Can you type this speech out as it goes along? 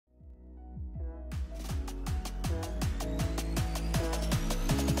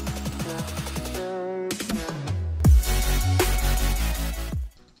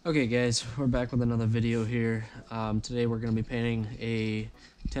Okay guys, we're back with another video here. Today we're going to be painting a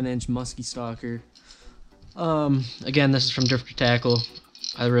 10-inch Muskie Stalker. Again, this is from Drifter Tackle.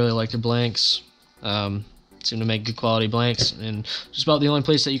 I really like their blanks. Seem to make good quality blanks, and just about the only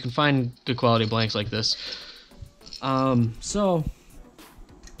place that you can find good quality blanks like this. So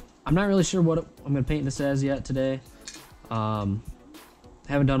I'm not really sure what I'm going to paint this as yet today. Haven't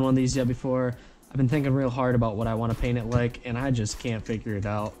done one of these yet before. I've been thinking real hard about what I want to paint it like, and I just can't figure it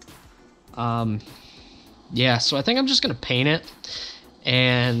out. Yeah, so I think I'm just gonna paint it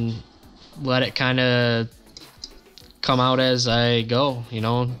and let it kind of come out as I go, you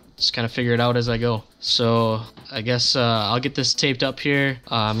know, just kind of figure it out as I go. So I guess I'll get this taped up here.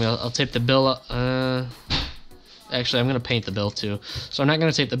 I'll tape the bill up. Actually, I'm gonna paint the bill too, so I'm not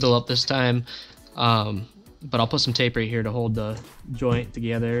gonna tape the bill up this time, but I'll put some tape right here to hold the joint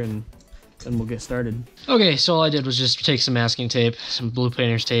together, and then we'll get started. Okay, so all I did was just take some masking tape, some blue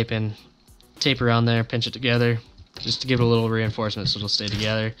painter's tape, and tape around there, pinch it together, just to give it a little reinforcement so it'll stay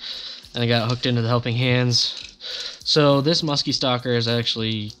together. And I got it hooked into the helping hands. So this Muskie Stalker is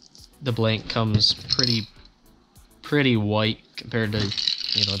actually, the blank comes pretty white compared to,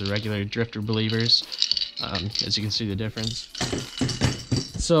 you know, the regular Drifter believers. As you can see the difference.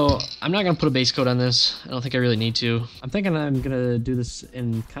 So I'm not gonna put a base coat on this. I don't think I really need to. I'm thinking I'm gonna do this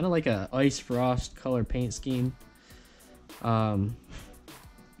in kind of like a ice frost color paint scheme. You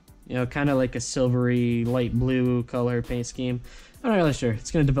know, kind of like a silvery light blue color paint scheme. I'm not really sure. It's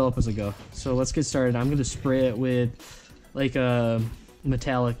gonna develop as I go. So let's get started. I'm gonna spray it with like a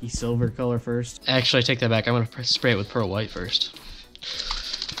metallic-y silver color first. Actually, I take that back. I'm gonna spray it with pearl white first.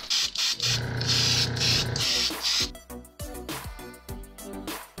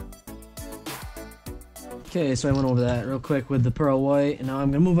 Okay, so I went over that real quick with the pearl white, and now I'm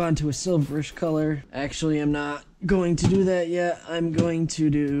going to move on to a silverish color. Actually, I'm not going to do that yet. I'm going to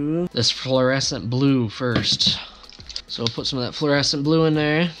do this fluorescent blue first. So I'll put some of that fluorescent blue in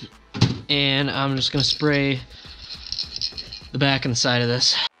there, and I'm just going to spray the back and the side of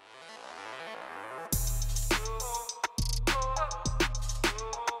this.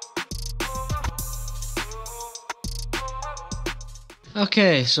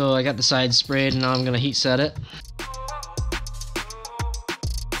 Okay, so I got the side sprayed, and now I'm gonna heat set it.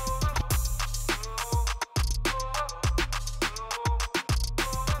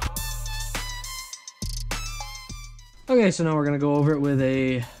 Okay, so now we're gonna go over it with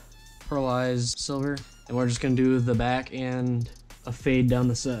a pearlized silver, and we're just gonna do the back and a fade down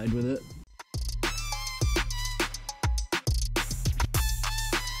the side with it.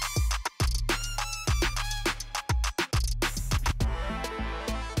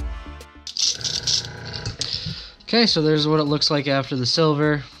 Okay, so there's what it looks like after the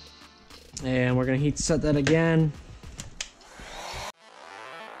silver, and we're gonna heat set that again.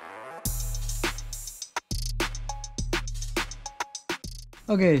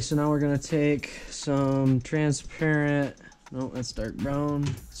 Okay, so now we're gonna take some transparent, no, that's dark brown.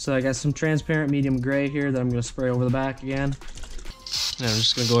 So I got some transparent medium gray here that I'm gonna spray over the back again. And I'm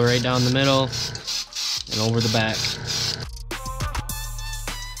just gonna go right down the middle and over the back.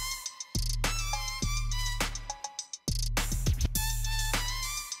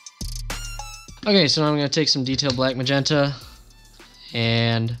 Okay, so now I'm going to take some detailed black magenta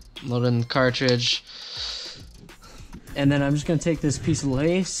and load in the cartridge. And then I'm just going to take this piece of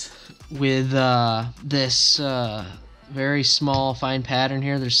lace with this very small fine pattern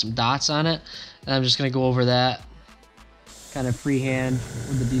here. There's some dots on it. And I'm just going to go over that kind of freehand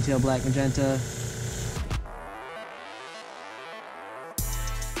with the detailed black magenta.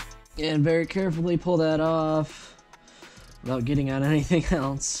 And very carefully pull that off without getting on anything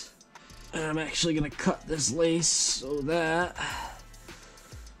else. And I'm actually gonna cut this lace so that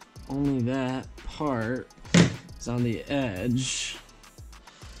only that part is on the edge.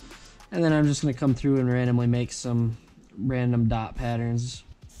 And then I'm just gonna come through and randomly make some random dot patterns.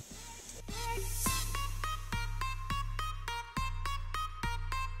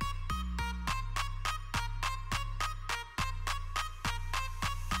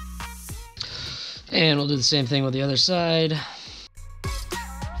 And we'll do the same thing with the other side.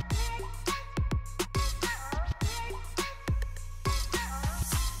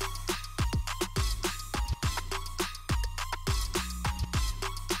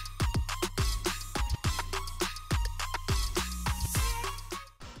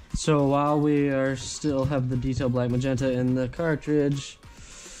 So while we are still have the detailed black magenta in the cartridge,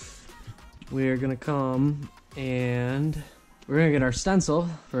 we're gonna come and we're gonna get our stencil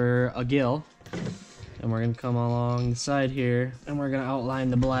for a gill, and we're gonna come along the side here, and we're gonna outline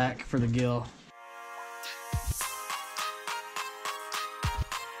the black for the gill.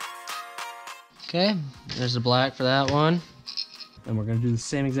 Okay, there's the black for that one. And we're gonna do the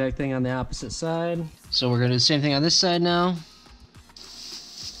same exact thing on the opposite side. So we're gonna do the same thing on this side now.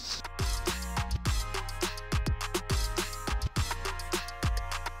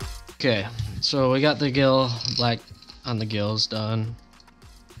 Okay, so we got the black on the gills done.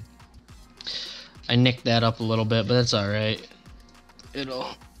 I nicked that up a little bit, but that's alright.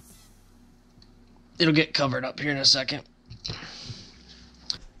 It'll get covered up here in a second.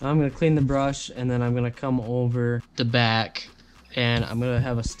 I'm gonna clean the brush, and then I'm gonna come over the back, and I'm gonna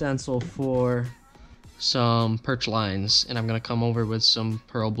have a stencil for some perch lines, and I'm gonna come over with some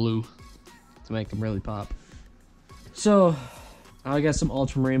pearl blue to make them really pop. So I got some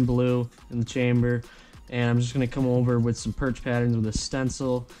ultramarine blue in the chamber, and I'm just gonna come over with some perch patterns with a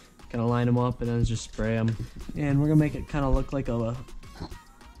stencil, kind of line them up, and then just spray them. And we're gonna make it kind of look like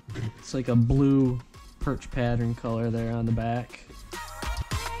it's like a blue perch pattern color there on the back.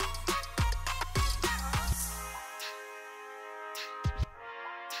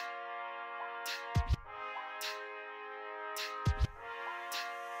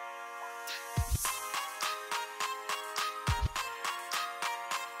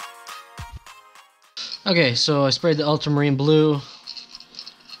 Okay, so I sprayed the ultramarine blue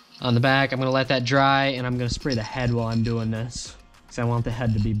on the back. I'm going to let that dry, and I'm going to spray the head while I'm doing this, because I want the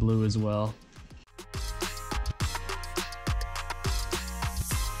head to be blue as well.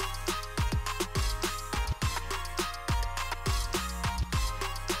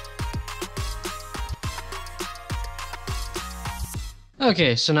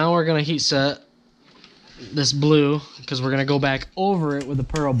 Okay, so now we're going to heat set this blue, because we're going to go back over it with the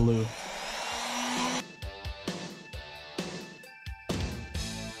pearl blue.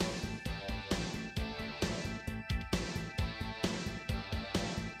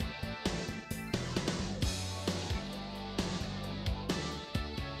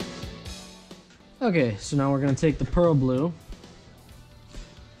 Okay, so now we're going to take the pearl blue,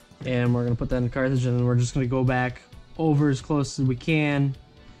 and we're going to put that in the cartridge, and then we're just going to go back over as close as we can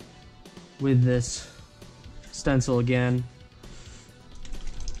with this stencil again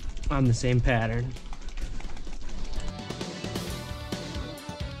on the same pattern.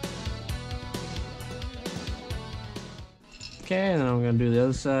 Okay, and then I'm going to do the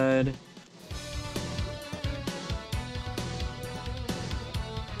other side.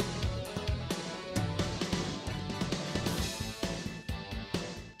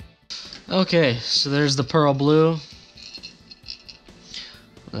 Okay, so there's the pearl blue.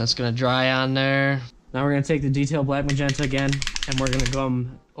 That's gonna dry on there. Now we're gonna take the detail black magenta again, and we're gonna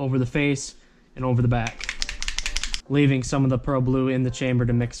come over the face and over the back, leaving some of the pearl blue in the chamber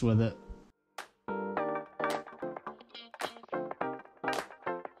to mix with it.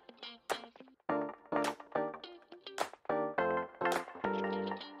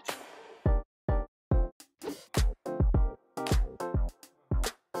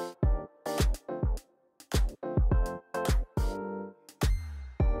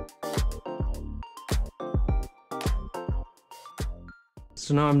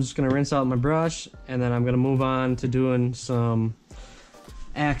 So now I'm just going to rinse out my brush, and then I'm going to move on to doing some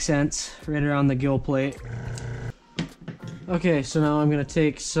accents right around the gill plate. Okay, so now I'm going to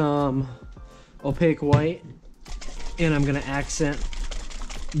take some opaque white, and I'm going to accent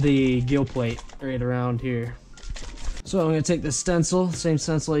the gill plate right around here. So I'm going to take the stencil, same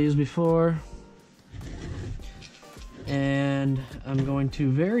stencil I used before, and I'm going to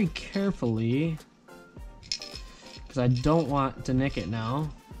very carefully, because I don't want to nick it now,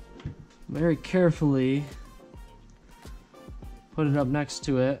 very carefully put it up next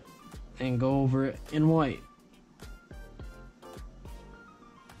to it and go over it in white.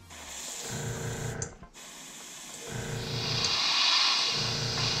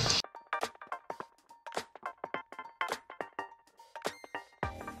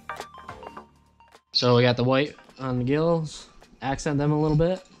 So we got the white on the gills, accent them a little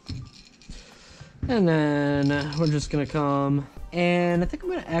bit. And then we're just gonna come, and I think I'm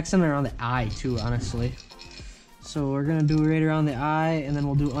gonna accent around the eye too, honestly. So we're gonna do right around the eye, and then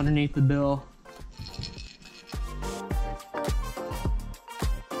we'll do underneath the bill.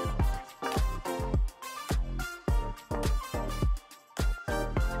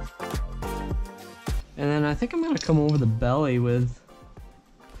 And then I think I'm gonna come over the belly with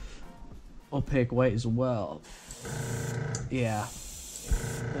opaque white as well. Yeah.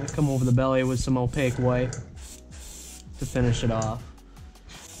 Come over the belly with some opaque white to finish it off.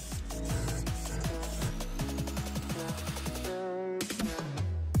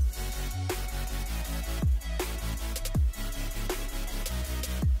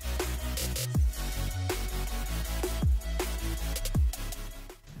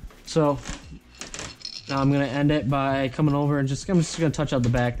 So Now I'm gonna end it by coming over and I'm just gonna touch out the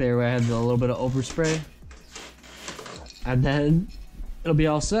back there where I had a little bit of overspray. And then it'll be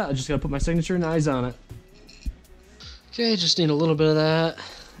all set. I just gotta put my signature and eyes on it. Okay, just need a little bit of that.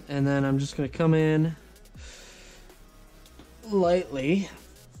 And then I'm just gonna come in lightly.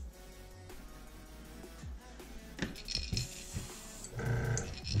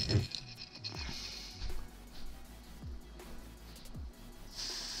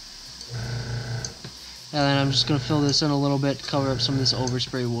 And then I'm just gonna fill this in a little bit, cover up some of this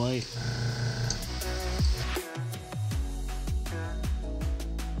overspray white.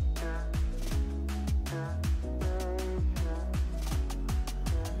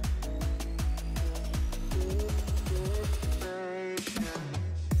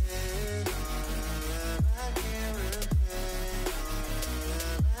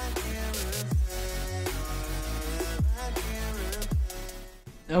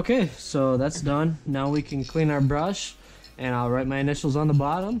 Okay, so that's done. Now we can clean our brush, and I'll write my initials on the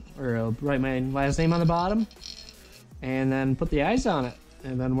bottom, or I'll write my last name on the bottom, and then put the eyes on it,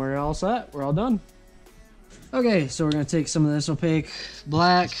 and then we're all set. We're all done. Okay, so we're gonna take some of this opaque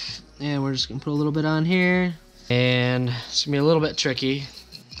black, and we're just gonna put a little bit on here, and it's gonna be a little bit tricky,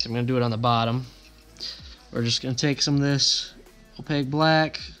 so I'm gonna do it on the bottom. We're just gonna take some of this opaque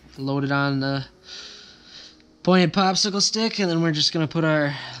black, load it on the pointed popsicle stick, and then we're just gonna put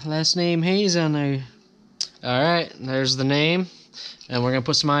our last name Hayes on there. Alright, there's the name, and we're gonna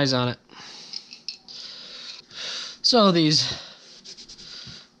put some eyes on it. So these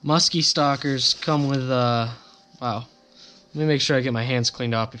Muskie Stalkers come with wow, let me make sure I get my hands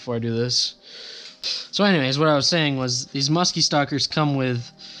cleaned off before I do this. So anyways, what I was saying was these Muskie Stalkers come with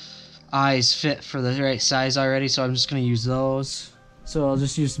eyes fit for the right size already, so I'm just gonna use those. So I'll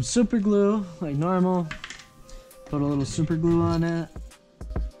just use some super glue like normal. Put a little super glue on it.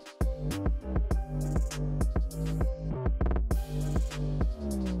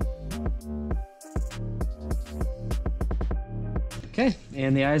 Okay,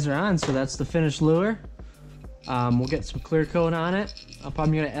 and the eyes are on, so that's the finished lure. We'll get some clear coat on it. I'm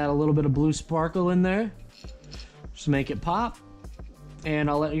probably gonna add a little bit of blue sparkle in there, just to make it pop. And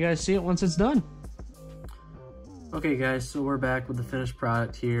I'll let you guys see it once it's done. Okay guys, so we're back with the finished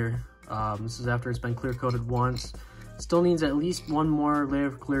product here. This is after it's been clear coated once. Still needs at least one more layer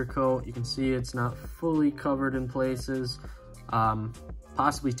of clear coat. You can see it's not fully covered in places.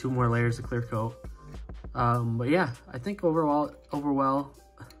 Possibly 2 more layers of clear coat. But yeah, I think overall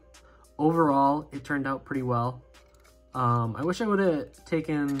it turned out pretty well. I wish I would have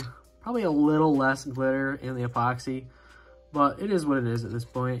taken probably a little less glitter in the epoxy, but it is what it is at this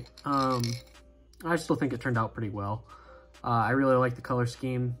point. I still think it turned out pretty well. I really like the color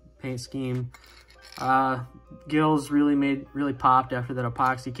scheme, paint scheme. Gills really popped after that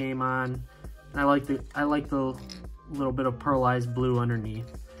epoxy came on. And I like the little bit of pearlized blue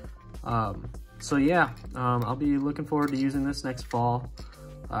underneath. So yeah, I'll be looking forward to using this next fall.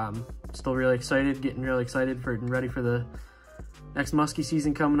 Still really excited, getting really excited for and ready for the next musky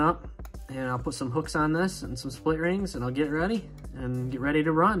season coming up. And I'll put some hooks on this and some split rings, and I'll get ready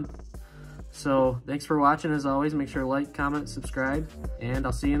to run. So thanks for watching. As always, make sure to like, comment, subscribe, and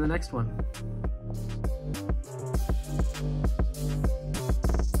I'll see you in the next one.